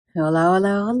Hola,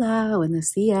 hola, hola,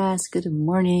 buenos dias, good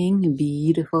morning,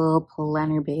 beautiful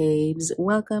planner babes.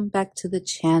 Welcome back to the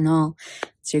channel.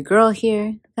 It's your girl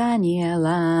here,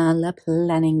 Daniela, la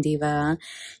planning diva.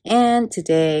 And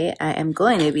today I am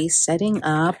going to be setting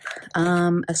up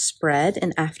a spread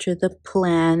and after the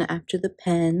plan, after the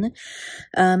pen,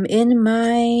 in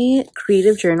my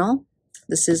creative journal.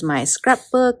 This is my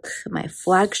scrapbook, my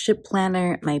flagship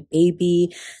planner, my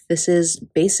baby. This is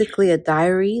basically a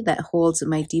diary that holds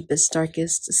my deepest,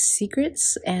 darkest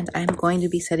secrets. And I'm going to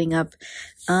be setting up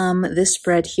this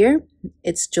spread here.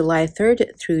 It's July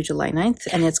 3rd through July 9th,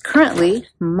 and it's currently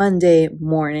Monday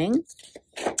morning.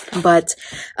 But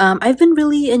I've been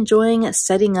really enjoying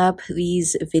setting up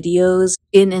these videos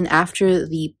in and after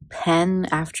the pen,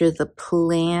 after the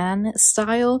plan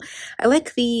style. I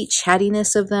like the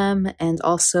chattiness of them and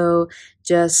also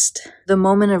just the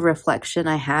moment of reflection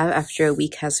I have after a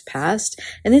week has passed.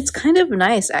 And it's kind of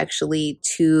nice actually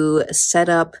to set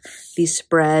up the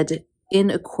spread in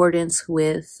accordance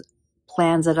with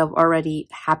plans that have already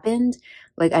happened.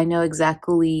 Like I know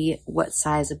exactly what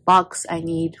size of box I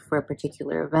need for a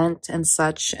particular event and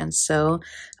such. And so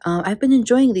I've been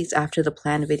enjoying these after the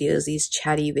plan videos, these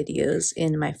chatty videos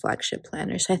in my flagship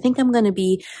planner. So I think I'm going to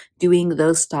be doing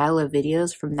those style of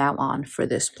videos from now on for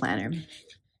this planner.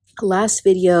 Last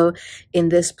video in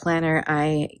this planner,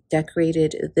 I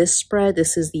decorated this spread.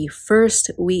 This is the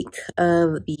first week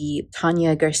of the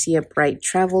Tanya Garcia Bright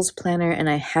Travels planner, and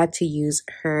I had to use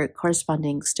her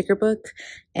corresponding sticker book,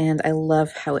 and I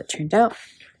love how it turned out.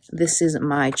 This is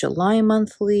my July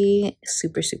monthly,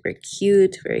 super, super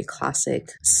cute, very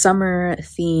classic summer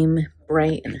theme,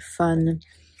 bright and fun.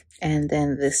 And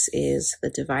then this is the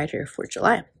divider for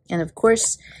July. And of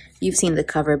course, you've seen the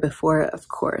cover before, of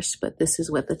course, but this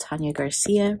is what the Tanya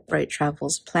Garcia Bright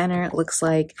Travels planner looks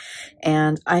like.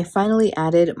 And I finally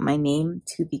added my name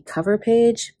to the cover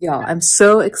page. Y'all, I'm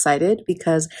so excited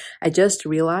because I just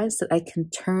realized that I can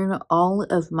turn all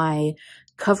of my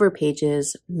cover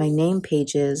pages, my name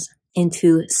pages,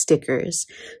 into stickers.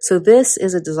 So this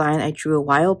is a design I drew a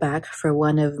while back for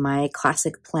one of my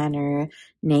classic planner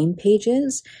name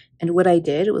pages. And what I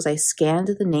did was I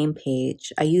scanned the name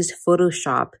page. I used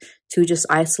Photoshop to just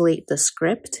isolate the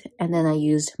script, and then I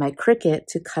used my Cricut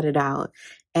to cut it out.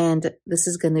 And this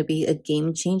is going to be a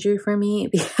game changer for me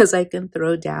because I can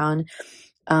throw down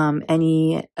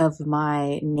any of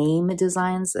my name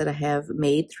designs that I have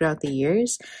made throughout the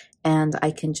years, and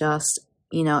I can just,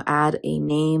 you know, add a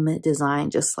name design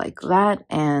just like that.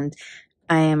 And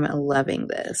I am loving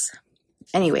this.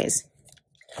 Anyways,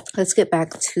 let's get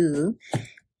back to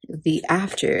the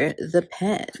after the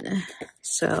pen.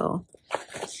 So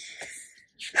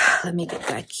let me get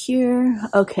back here.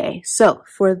 Okay, so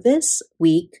for this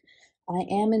week, I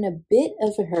am in a bit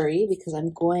of a hurry because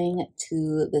I'm going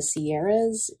to the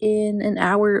Sierras in an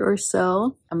hour or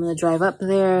so. I'm going to drive up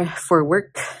there for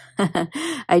work.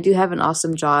 I do have an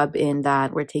awesome job in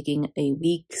that we're taking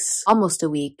almost a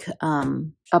week,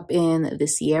 up in the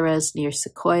Sierras near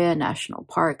Sequoia National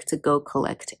Park to go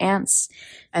collect ants.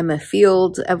 I'm a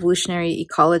field evolutionary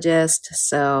ecologist,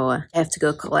 so I have to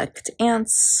go collect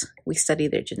ants. We study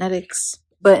their genetics.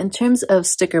 But in terms of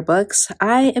sticker books,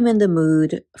 I am in the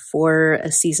mood for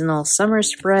a seasonal summer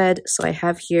spread. So I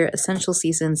have here Essential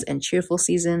Seasons and Cheerful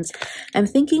Seasons. I'm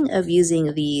thinking of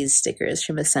using these stickers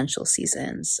from Essential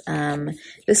Seasons.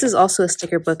 This is also a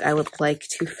sticker book I would like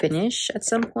to finish at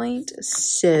some point.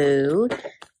 So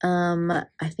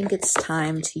I think it's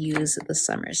time to use the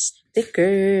summer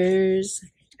stickers.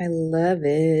 I love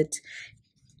it.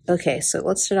 Okay, so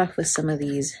let's start off with some of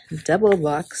these double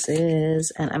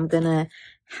boxes, and I'm gonna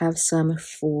have some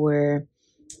for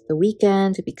the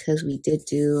weekend because we did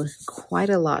do quite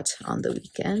a lot on the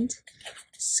weekend.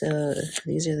 So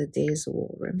these are the days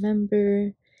we'll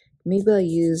remember. Maybe I'll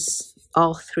use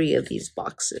all three of these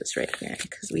boxes right here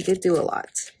because we did do a lot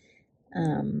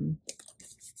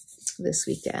this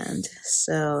weekend.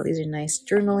 So these are nice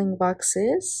journaling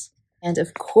boxes. And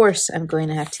of course, I'm going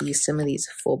to have to use some of these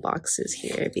full boxes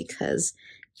here because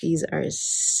these are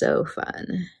so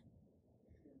fun.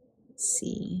 Let's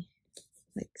see,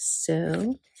 like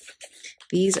so.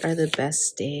 These are the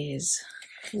best days.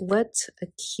 What a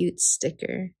cute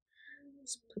sticker.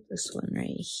 Let's put this one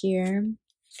right here.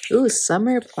 Ooh,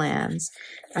 summer plans.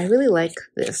 I really like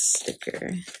this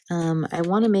sticker. I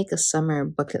want to make a summer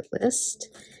bucket list.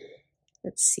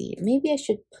 Let's see, maybe I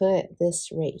should put this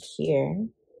right here.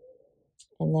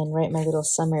 And then write my little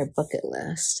summer bucket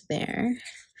list there.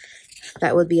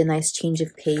 That would be a nice change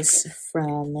of pace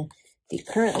from the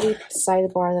currently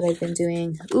sidebar that I've been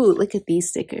doing. Ooh, look at these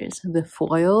stickers. The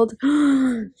foiled.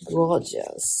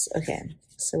 Gorgeous. Okay,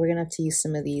 so we're gonna have to use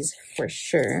some of these for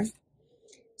sure.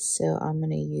 So I'm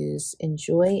gonna use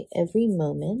enjoy every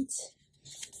moment.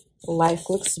 Life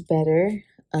looks better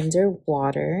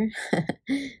underwater.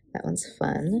 That one's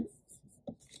fun.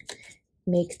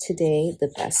 Make today the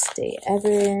best day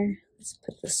ever. Let's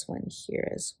put this one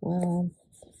here as well.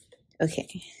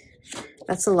 Okay,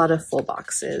 that's a lot of full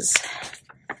boxes.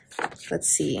 Let's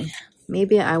see.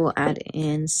 Maybe I will add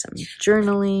in some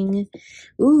journaling.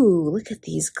 Ooh, look at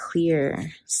these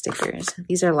clear stickers.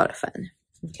 These are a lot of fun.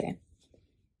 Okay.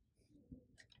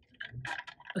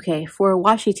 Okay, for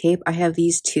washi tape, I have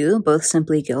these two, both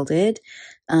simply gilded.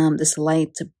 This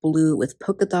light blue with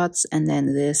polka dots, and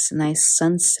then this nice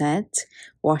sunset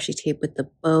washi tape with the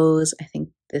bows. I think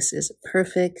this is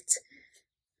perfect.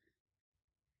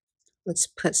 Let's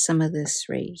put some of this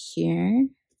right here.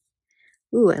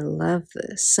 Ooh, I love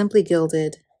this. Simply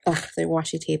gilded. Oh, their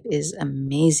washi tape is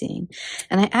amazing.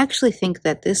 And I actually think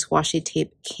that this washi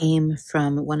tape came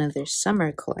from one of their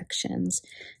summer collections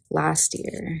last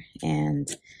year. And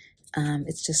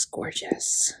it's just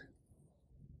gorgeous.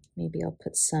 Maybe I'll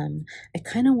put some. I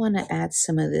kind of want to add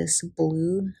some of this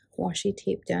blue washi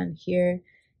tape down here.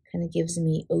 Kind of gives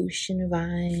me ocean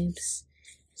vibes.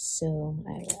 So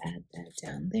I will add that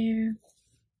down there.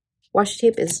 Washi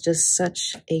tape is just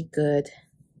such a good,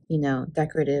 you know,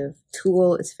 decorative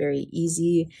tool. It's very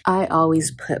easy. I always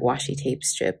put washi tape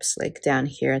strips like down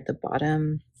here at the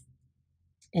bottom.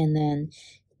 And then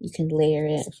you can layer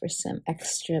it for some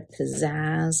extra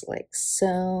pizzazz like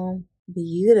so.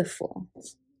 Beautiful.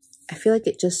 I feel like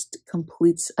it just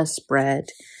completes a spread.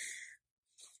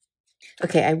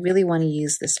 Okay, I really want to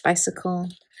use this bicycle.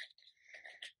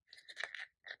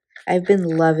 I've been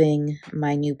loving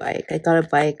my new bike. I got a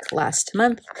bike last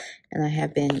month and I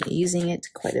have been using it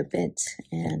quite a bit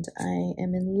and I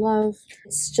am in love.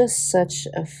 It's just such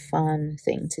a fun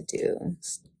thing to do,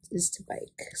 is to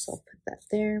bike. So I'll put that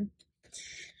there.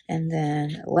 And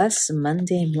then less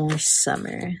Monday, more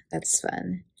summer. That's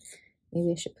fun.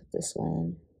 Maybe I should put this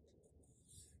one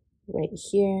right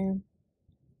here.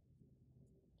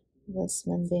 Less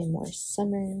Monday, more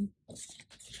summer.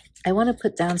 I want to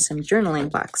put down some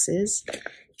journaling boxes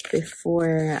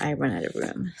before I run out of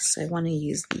room. So I want to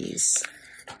use these.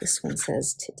 This one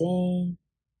says today.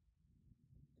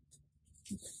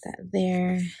 Put that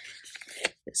there.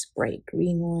 This bright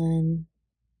green one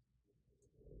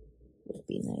would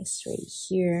be nice right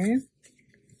here.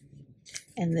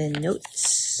 And then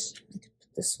notes. I could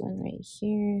put this one right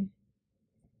here.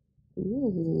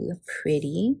 Ooh,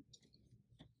 pretty.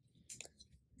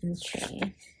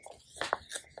 Okay.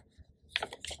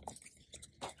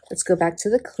 Let's go back to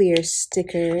the clear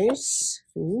stickers.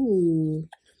 Ooh.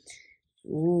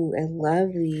 Ooh, I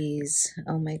love these.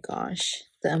 Oh my gosh.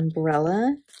 The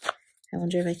umbrella. I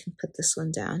wonder if I can put this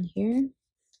one down here.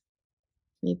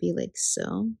 Maybe like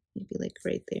so. Maybe like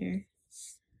right there.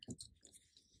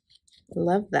 I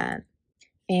love that.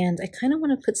 And I kind of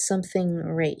want to put something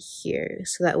right here.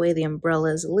 So that way the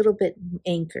umbrella is a little bit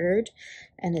anchored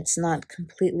and it's not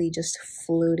completely just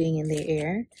floating in the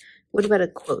air. What about a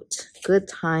quote? Good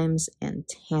times and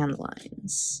tan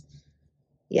lines.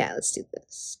 Yeah, let's do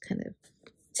this. Kind of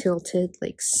tilted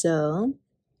like so.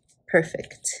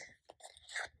 Perfect.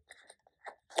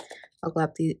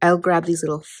 I'll grab these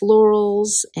little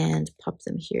florals and pop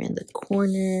them here in the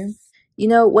corner. You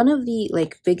know, one of the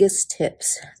biggest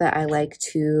tips that I like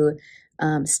to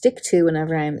stick to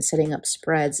whenever I'm setting up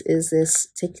spreads is this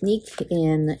technique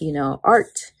in, you know,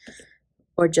 art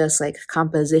or just like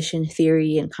composition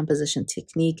theory and composition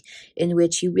technique, in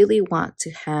which you really want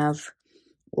to have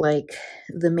like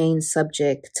the main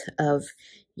subject of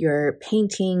your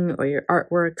painting or your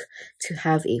artwork to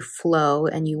have a flow,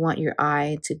 and you want your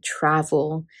eye to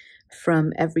travel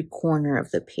from every corner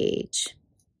of the page.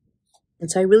 And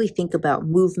so I really think about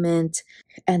movement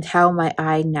and how my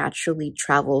eye naturally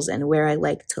travels and where I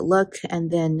like to look. And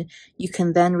then you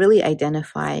can then really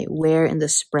identify where in the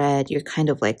spread you're kind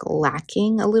of like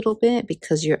lacking a little bit,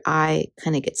 because your eye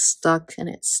kind of gets stuck and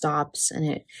it stops and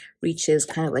it reaches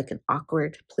kind of like an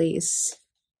awkward place.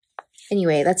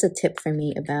 Anyway, that's a tip for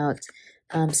me about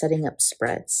setting up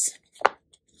spreads.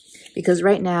 Because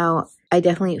right now I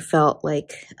definitely felt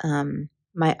like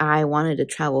my eye wanted to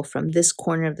travel from this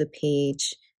corner of the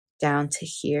page down to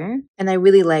here. And I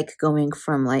really like going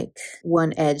from like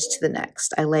one edge to the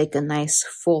next. I like a nice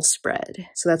full spread.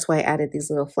 So that's why I added these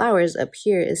little flowers up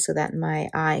here, is so that my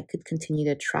eye could continue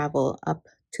to travel up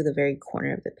to the very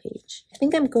corner of the page. I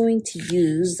think I'm going to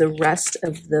use the rest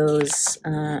of those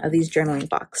of these journaling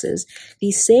boxes.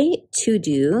 These say to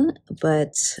do,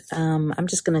 but I'm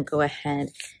just going to go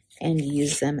ahead and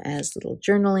use them as little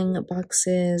journaling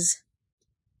boxes.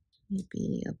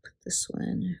 Maybe I'll put this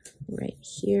one right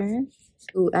here.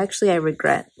 Ooh, actually, I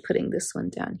regret putting this one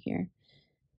down here.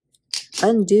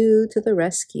 Undo to the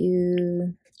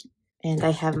rescue. And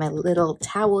I have my little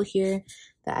towel here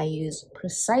that I use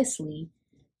precisely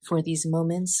for these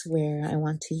moments where I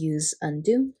want to use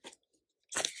undo.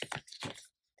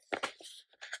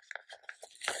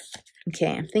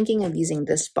 Okay, I'm thinking of using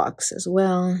this box as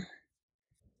well.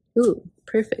 Ooh,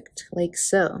 perfect, like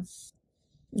so.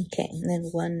 Okay, and then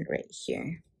one right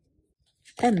here.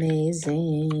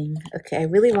 Amazing. Okay, I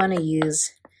really want to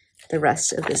use the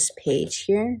rest of this page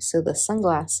here. So the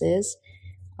sunglasses,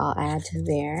 I'll add to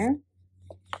there.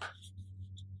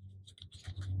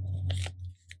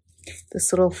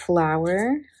 This little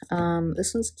flower,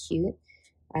 this one's cute.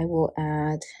 I will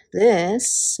add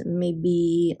this,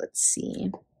 maybe, let's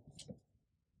see,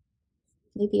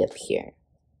 maybe up here.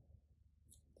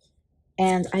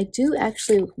 And I do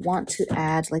actually want to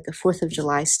add like a 4th of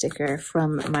July sticker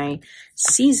from my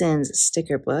Seasons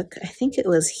sticker book. I think it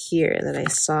was here that I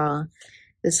saw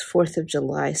this 4th of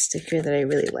July sticker that I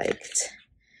really liked.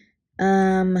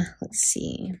 Let's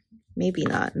see, maybe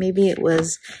not. Maybe it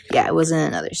was, yeah, it was in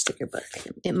another sticker book.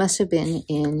 It must have been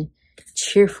in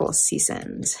Cheerful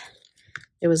Seasons.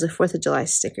 There was a 4th of July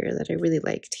sticker that I really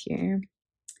liked here.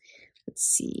 Let's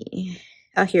see.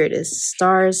 Oh, here it is.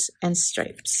 Stars and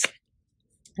Stripes.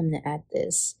 I'm going to add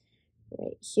this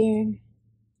right here.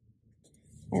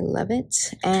 I love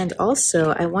it. And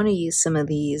also, I want to use some of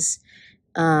these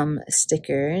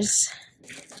stickers,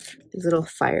 these little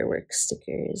fireworks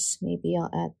stickers. Maybe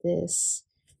I'll add this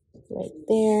right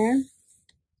there.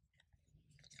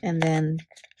 And then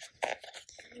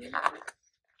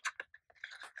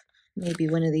maybe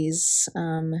one of these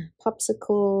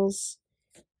popsicles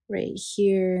right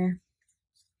here.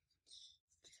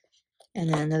 And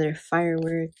then another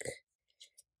firework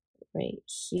right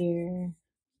here.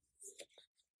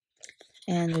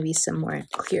 And maybe some more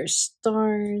clear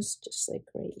stars, just like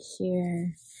right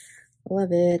here.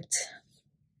 Love it.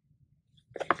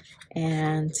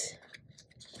 And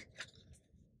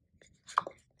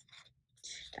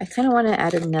I kind of want to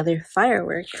add another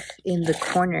firework in the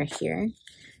corner here,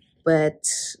 but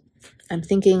I'm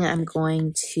thinking I'm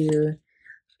going to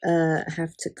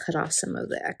have to cut off some of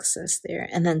the excess there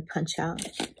and then punch out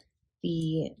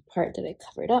the part that I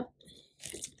covered up.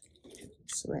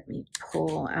 So let me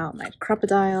pull out my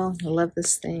crocodile. I love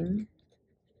this thing.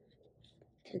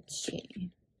 Okay.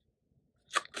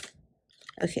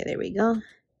 Okay, there we go.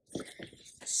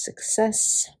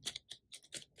 Success.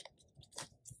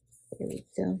 There we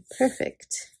go.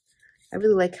 Perfect. I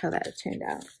really like how that turned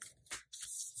out.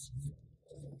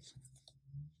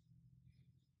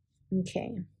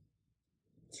 Okay.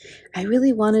 I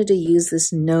really wanted to use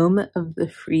this Gnome of the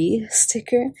Free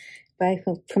sticker, but I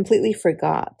completely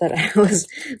forgot that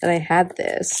I had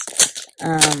this.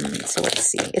 So let's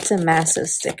see. It's a massive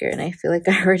sticker, and I feel like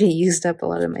I already used up a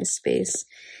lot of my space.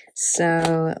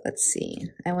 So let's see.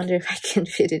 I wonder if I can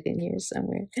fit it in here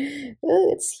somewhere.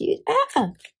 Oh, it's huge.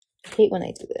 Ah! I hate when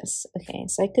I do this. Okay,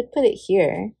 so I could put it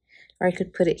here, or I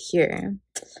could put it here.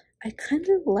 I kind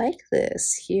of like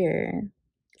this here.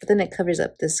 But then it covers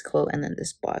up this quote and then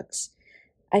this box.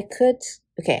 I could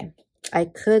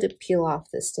peel off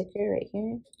this sticker right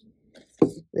here,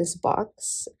 this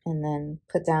box, and then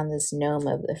put down this Gnome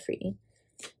of the Free.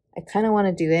 I kind of want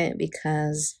to do it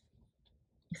because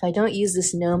if I don't use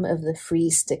this Gnome of the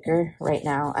Free sticker right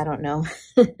now, I don't know.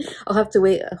 I'll have to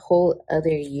wait a whole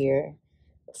other year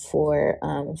for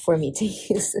me to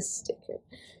use this sticker.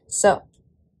 So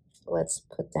let's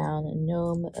put down a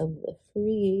Gnome of the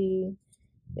Free.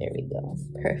 There we go.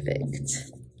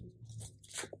 Perfect.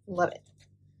 Love it.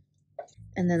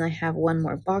 And then I have one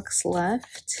more box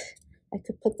left. I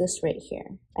could put this right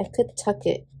here. I could tuck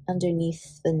it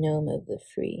underneath the Gnome of the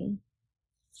Free,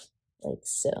 like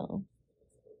so.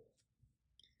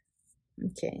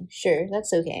 Okay, sure,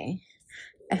 that's okay.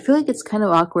 I feel like it's kind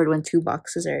of awkward when two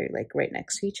boxes are like right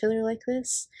next to each other like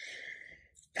this,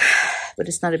 but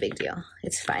it's not a big deal.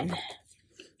 It's fine.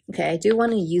 Okay, I do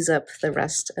want to use up the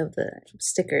rest of the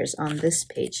stickers on this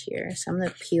page here. So I'm going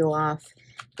to peel off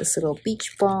this little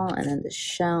beach ball and then the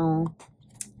shell.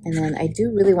 And then I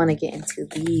do really want to get into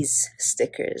these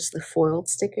stickers, the foiled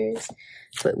stickers,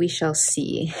 but we shall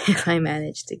see if I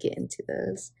manage to get into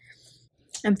those.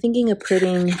 I'm thinking of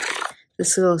putting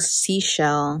this little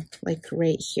seashell like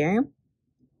right here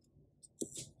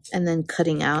and then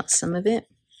cutting out some of it.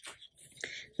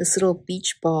 this little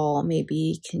beach ball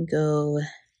maybe can go,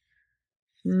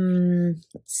 let's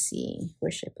see,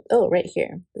 where should I put, oh, right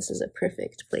here. This is a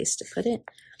perfect place to put it.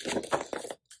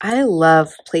 I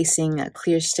love placing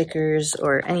clear stickers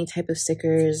or any type of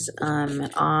stickers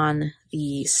on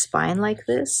the spine like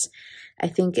this. I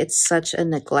think it's such a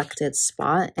neglected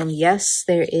spot. And yes,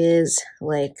 there is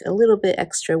like a little bit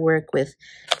extra work with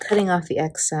cutting off the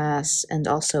excess and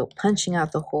also punching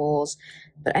out the holes.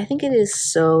 But I think it is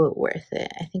so worth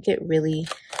it. I think it really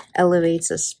elevates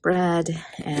a spread.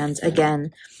 And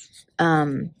again,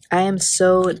 I am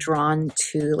so drawn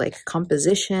to like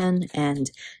composition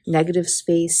and negative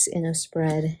space in a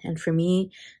spread. And for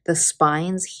me, the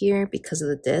spines here, because of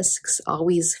the discs,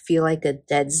 always feel like a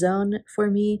dead zone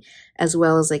for me, as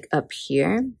well as like up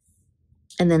here.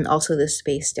 And then also the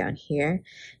space down here.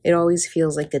 It always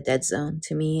feels like a dead zone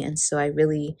to me. And so I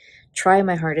really try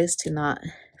my hardest to not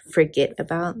forget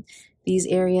about these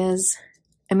areas.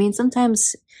 I mean,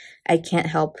 sometimes I can't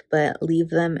help but leave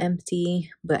them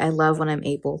empty, but I love when I'm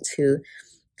able to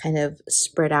kind of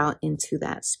spread out into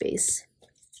that space.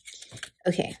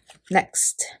 Okay,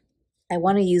 next, I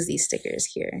want to use these stickers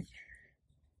here.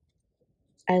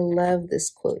 I love this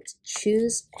quote,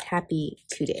 choose happy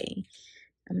today.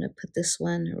 I'm going to put this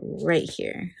one right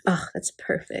here. Oh, that's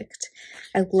perfect.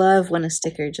 I love when a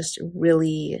sticker just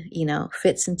really, you know,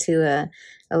 fits into a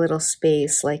little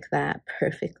space like that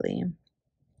perfectly.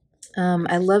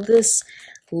 I love this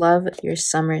love your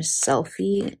summer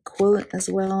selfie quote as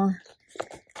well.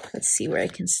 Let's see where I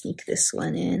can sneak this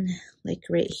one in, like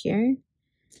right here.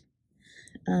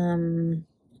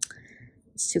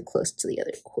 It's too close to the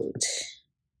other quote.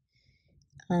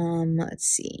 Let's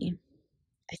see.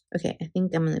 Okay, I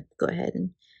think I'm gonna go ahead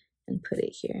and put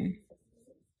it here.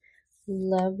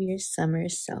 Love your summer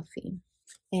selfie.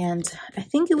 And I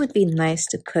think it would be nice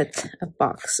to put a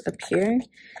box up here.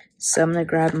 So I'm going to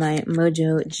grab my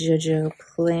Mojo Jojo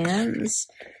plans,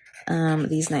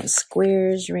 these nice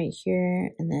squares right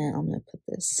here, and then I'm going to put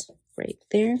this right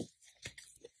there.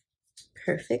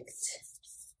 Perfect.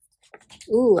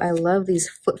 Ooh, I love these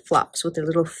flip-flops with their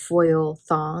little foil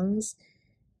thongs.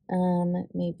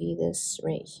 Maybe this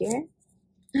right here.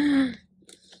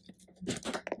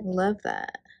 Love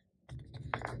that.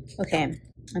 Okay,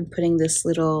 I'm putting this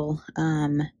little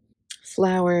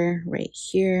flower right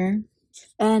here.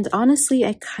 And honestly,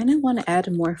 I kind of want to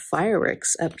add more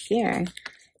fireworks up here.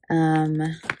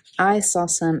 I saw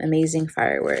some amazing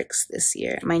fireworks this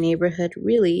year. My neighborhood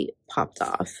really popped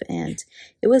off and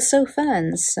it was so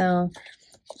fun. So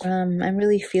I'm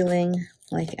really feeling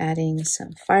like adding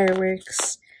some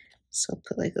fireworks. So I'll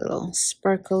put like a little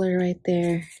sparkler right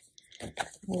there.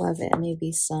 Love it.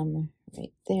 Maybe some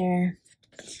right there.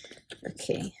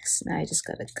 Okay, so now I just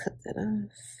gotta cut that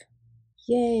off.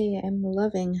 Yay, I'm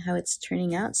loving how it's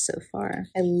turning out so far.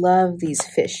 I love these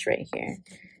fish right here.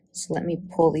 So let me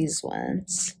pull these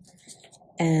ones.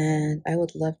 And I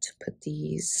would love to put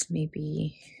these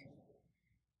maybe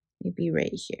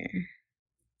right here.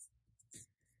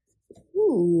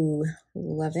 Ooh,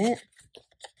 love it.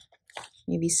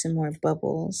 Maybe some more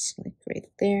bubbles like right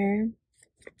there.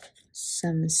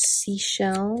 Some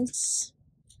seashells.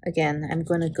 Again, I'm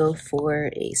going to go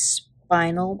for a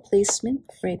spinal placement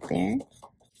right there.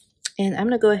 And I'm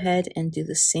going to go ahead and do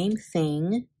the same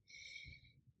thing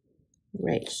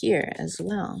right here as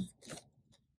well.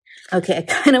 Okay, I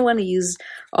kind of want to use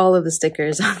all of the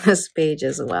stickers on this page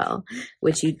as well.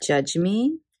 Would you judge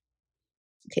me?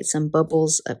 Okay, some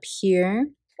bubbles up here.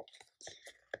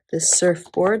 This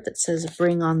surfboard that says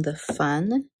bring on the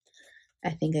fun.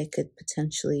 I think I could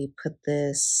potentially put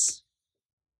this.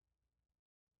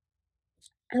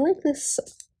 I like this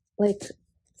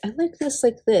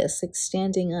like this, like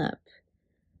standing up.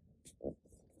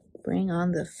 Bring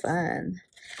on the fun.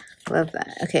 Love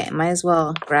that. Okay, might as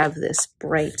well grab this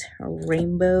bright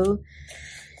rainbow.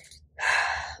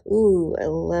 Ooh, I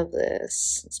love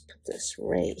this. Let's put this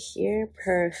right here.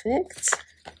 Perfect.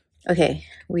 Okay,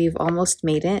 we've almost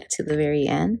made it to the very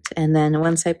end. And then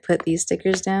once I put these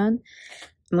stickers down,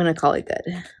 I'm going to call it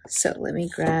good. So let me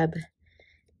grab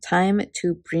time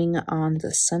to bring on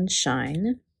the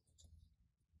sunshine.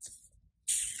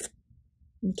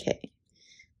 Okay,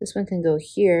 this one can go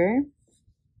here.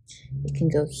 It can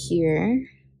go here.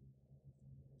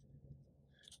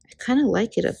 I kind of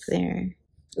like it up there.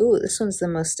 Ooh, this one's the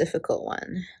most difficult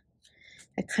one.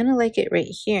 I kind of like it right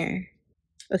here.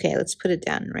 Okay, let's put it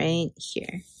down right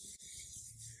here.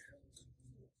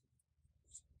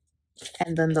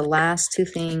 And then the last two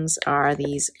things are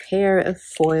these pair of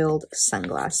foiled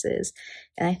sunglasses.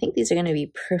 And I think these are going to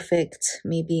be perfect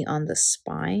maybe on the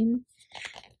spine.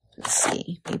 Let's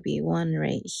see, maybe one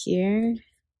right here.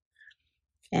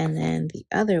 And then the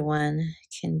other one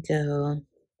can go,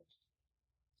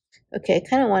 okay, I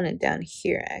kind of want it down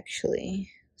here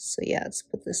actually. So yeah, let's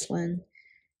put this one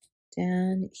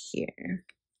down here.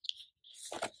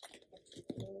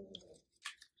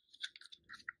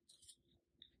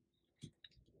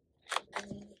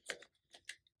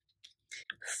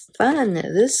 Fun.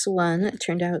 This one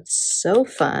turned out so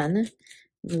fun.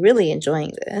 I'm really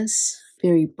enjoying this.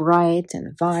 Very bright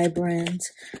and vibrant.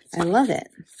 I love it.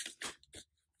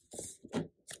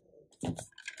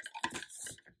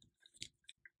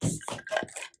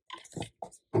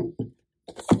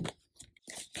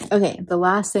 Okay, the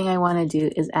last thing I want to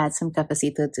do is add some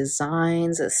Cafecito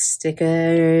designs,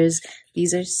 stickers.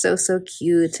 These are so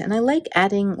cute. And I like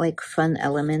adding like fun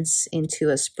elements into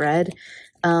a spread,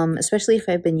 especially if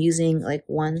I've been using like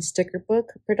one sticker book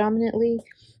predominantly.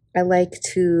 I like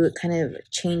to kind of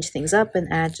change things up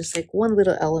and add just like one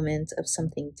little element of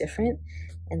something different.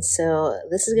 And so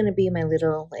this is going to be my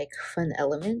little like fun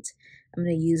element. I'm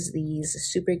going to use these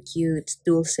super cute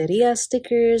dulceria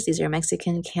stickers. These are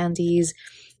Mexican candies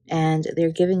and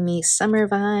they're giving me summer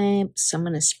vibes. So I'm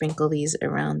going to sprinkle these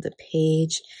around the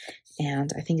page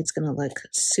and I think it's going to look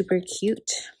super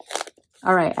cute.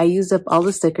 All right, I used up all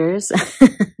the stickers.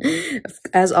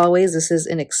 As always, this is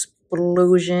an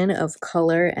explosion of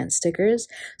color and stickers.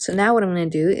 So now what I'm going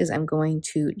to do is I'm going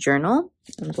to journal.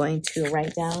 I'm going to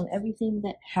write down everything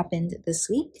that happened this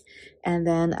week, and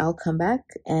then I'll come back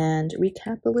and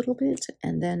recap a little bit,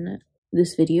 and then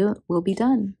this video will be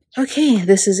done. Okay,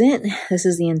 this is it. This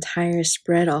is the entire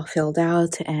spread all filled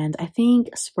out, and I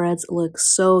think spreads look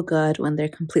so good when they're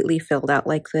completely filled out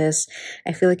like this.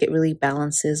 I feel like it really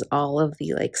balances all of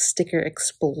the like sticker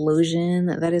explosion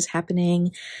that is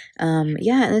happening.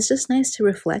 Yeah, and it's just nice to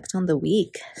reflect on the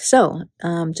week. So,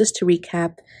 just to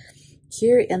recap,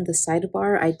 here in the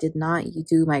sidebar, I did not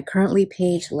do my currently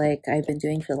page like I've been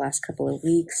doing for the last couple of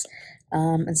weeks.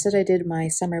 Instead, I did my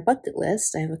summer bucket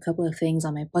list. I have a couple of things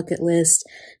on my bucket list.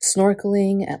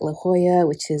 Snorkeling at La Jolla,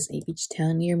 which is a beach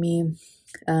town near me.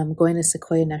 Going to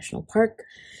Sequoia National Park.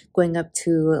 Going up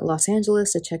to Los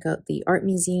Angeles to check out the Art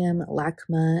Museum,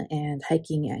 LACMA, and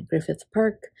hiking at Griffith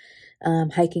Park.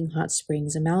 Hiking Hot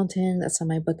Springs Mountain, that's on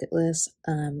my bucket list.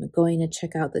 Going to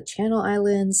check out the Channel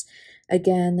Islands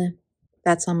again.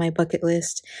 That's on my bucket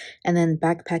list. And then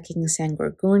backpacking San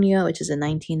Gorgonio, which is a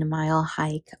 19-mile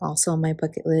hike, also on my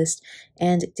bucket list.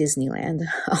 And Disneyland,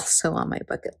 also on my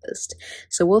bucket list.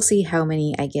 So we'll see how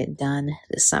many I get done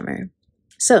this summer.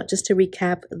 So just to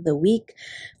recap the week,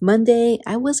 Monday,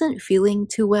 I wasn't feeling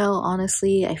too well,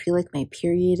 honestly. I feel like my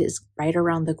period is right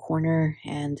around the corner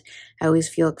and I always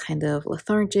feel kind of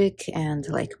lethargic and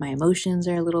like my emotions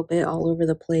are a little bit all over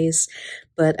the place.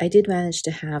 But I did manage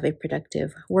to have a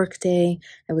productive work day.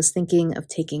 I was thinking of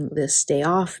taking this day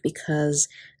off because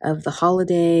of the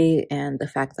holiday and the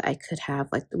fact that I could have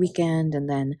like the weekend and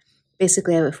then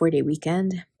basically have a 4-day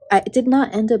weekend. I did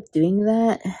not end up doing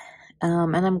that.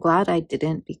 And I'm glad I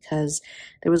didn't because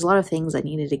there was a lot of things I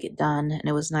needed to get done and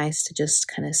it was nice to just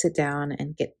kind of sit down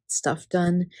and get stuff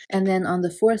done. And then on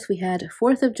the 4th, we had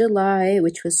 4th of July,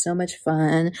 which was so much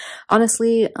fun.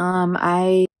 Honestly,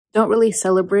 I don't really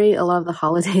celebrate a lot of the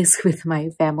holidays with my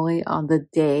family on the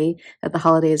day that the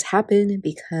holidays happen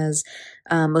because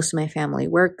most of my family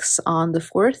works on the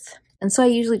 4th. And so I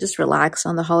usually just relax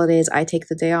on the holidays. I take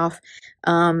the day off.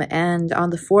 And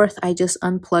on the 4th, I just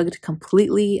unplugged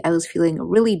completely. I was feeling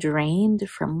really drained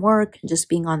from work and just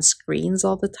being on screens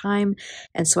all the time.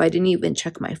 And so I didn't even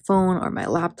check my phone or my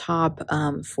laptop.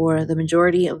 For the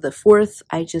majority of the 4th,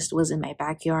 I just was in my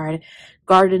backyard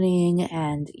gardening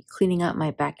and cleaning up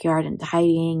my backyard and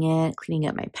tidying it, cleaning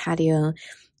up my patio.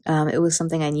 It was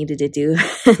something I needed to do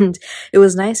and it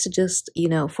was nice to just, you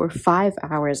know, for 5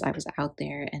 hours I was out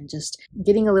there and just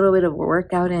getting a little bit of a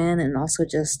workout in and also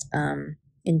just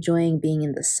enjoying being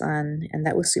in the sun, and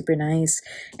that was super nice.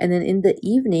 And then in the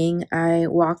evening I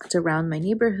walked around my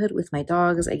neighborhood with my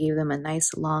dogs. I gave them a nice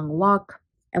long walk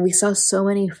and we saw so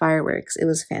many fireworks. It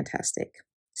was fantastic.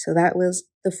 So that was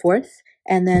the 4th.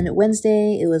 And then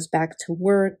Wednesday, it was back to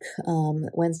work.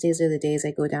 Wednesdays are the days I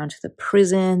go down to the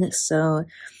prison. So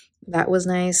that was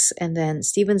nice. And then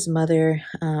Steven's mother,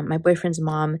 my boyfriend's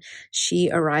mom,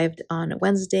 she arrived on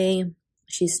Wednesday.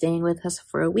 She's staying with us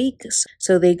for a week.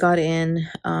 So they got in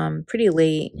pretty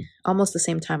late, almost the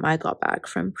same time I got back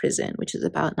from prison, which is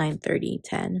about 9:30,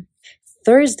 10.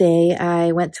 Thursday,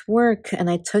 I went to work and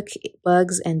I took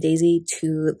Bugs and Daisy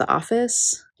to the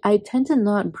office. I tend to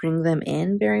not bring them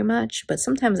in very much, but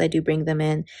sometimes I do bring them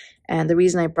in And the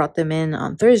reason I brought them in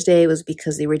on Thursday was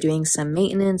because they were doing some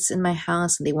maintenance in my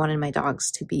house and they wanted my dogs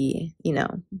to be, you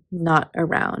know, not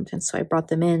around. And so I brought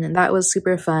them in, and that was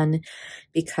super fun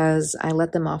because I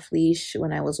let them off leash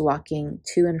when I was walking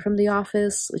to and from the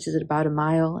office, which is about a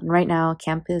mile. And right now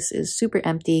campus is super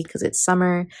empty because it's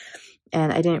summer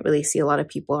and I didn't really see a lot of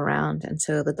people around. And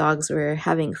so the dogs were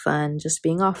having fun just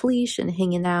being off leash and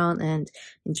hanging out and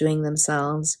enjoying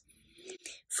themselves.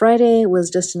 Friday was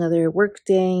just another work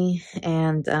day,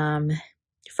 and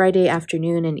Friday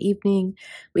afternoon and evening,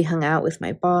 we hung out with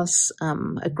my boss,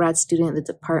 a grad student in the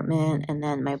department, and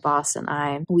then my boss and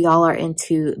I. We all are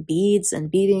into beads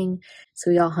and beading, so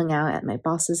we all hung out at my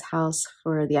boss's house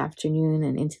for the afternoon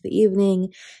and into the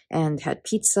evening, and had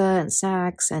pizza and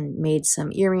snacks, and made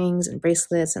some earrings and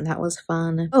bracelets, and that was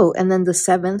fun. Oh, and then the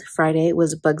 7th, Friday,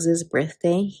 was Bugs's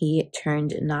birthday. He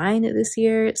turned 9 this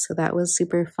year, so that was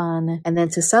super fun. And then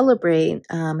to celebrate,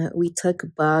 we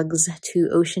took Bugs to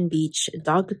Ocean Beach,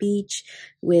 Dog Beach,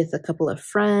 with a couple of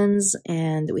friends,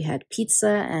 and we had pizza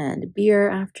and beer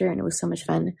after, and it was so much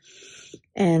fun.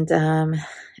 And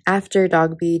after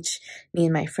Dog Beach, me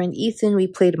and my friend Ethan, we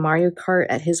played Mario Kart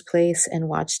at his place and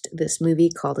watched this movie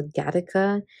called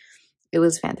Gattaca. It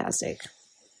was fantastic.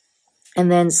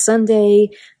 And then Sunday,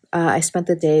 I spent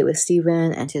the day with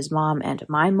Steven and his mom and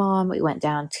my mom. We went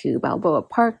down to Balboa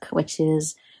Park, which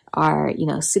is our,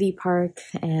 city park,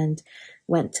 and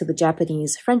went to the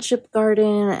Japanese Friendship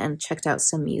Garden and checked out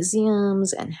some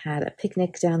museums and had a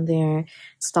picnic down there.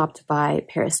 Stopped by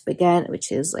Paris Baguette,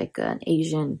 which is like an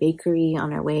Asian bakery,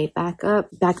 on our way back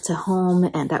to home,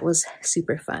 and that was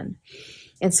super fun.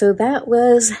 And so that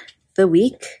was the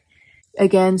week.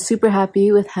 Again, super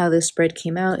happy with how this spread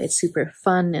came out. It's super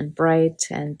fun and bright,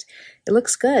 and it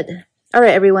looks good. All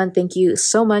right, everyone, thank you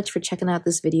so much for checking out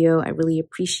this video. I really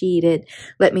appreciate it.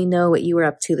 Let me know what you were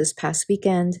up to this past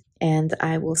weekend, and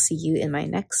I will see you in my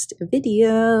next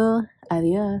video.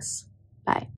 Adios. Bye.